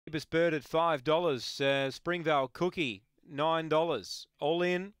Cheapest bird at $5. Springvale Cookie, $9. All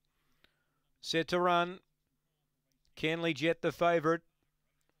in. Set to run. Canley Jet the favourite.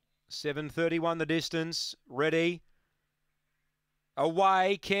 7:31 the distance. Ready.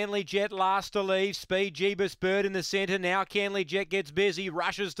 Away, Canley Jet last to leave. Speed Jeebus Bird in the centre. Now Canley Jet gets busy,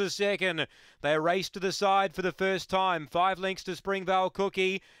 rushes to second. They race to the side for the first time. 5 lengths to Springvale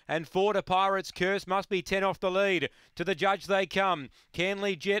Cookie and 4 to Pirate's Curse. Must be 10 off the lead. To the judge they come.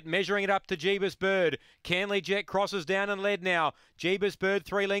 Canley Jet measuring it up to Jeebus Bird. Canley Jet crosses down and led now. Jeebus Bird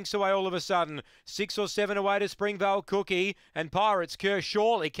 3 lengths away all of a sudden. 6 or 7 away to Springvale Cookie and Pirate's Curse.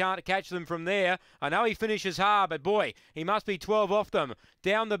 Surely can't catch them from there. I know he finishes hard, but boy, he must be 12 off them.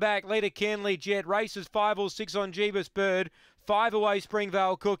 Down the back, leader Canley Jet races 5 or 6 on Jeebus Bird. 5 away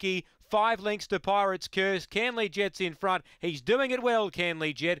Springvale Cookie. 5 lengths to Pirate's Curse. Canley Jet's in front. He's doing it well,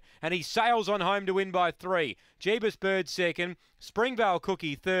 Canley Jet, and he sails on home to win by 3. Jeebus Bird second, Springvale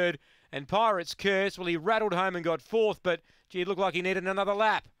Cookie third, and Pirate's Curse, well, he rattled home and got 4th, but gee, it looked like he needed another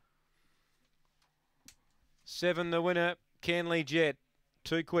lap. 7 the winner, Canley Jet.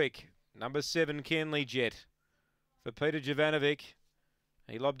 Too quick. Number 7, Canley Jet. For Peter Jovanovic.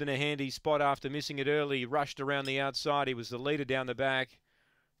 He lobbed in a handy spot after missing it early. He rushed around the outside. He was the leader down the back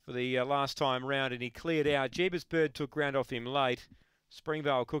for the last time round, and he cleared out. Jeebus Bird took ground off him late.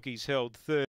 Springvale Cookies held third.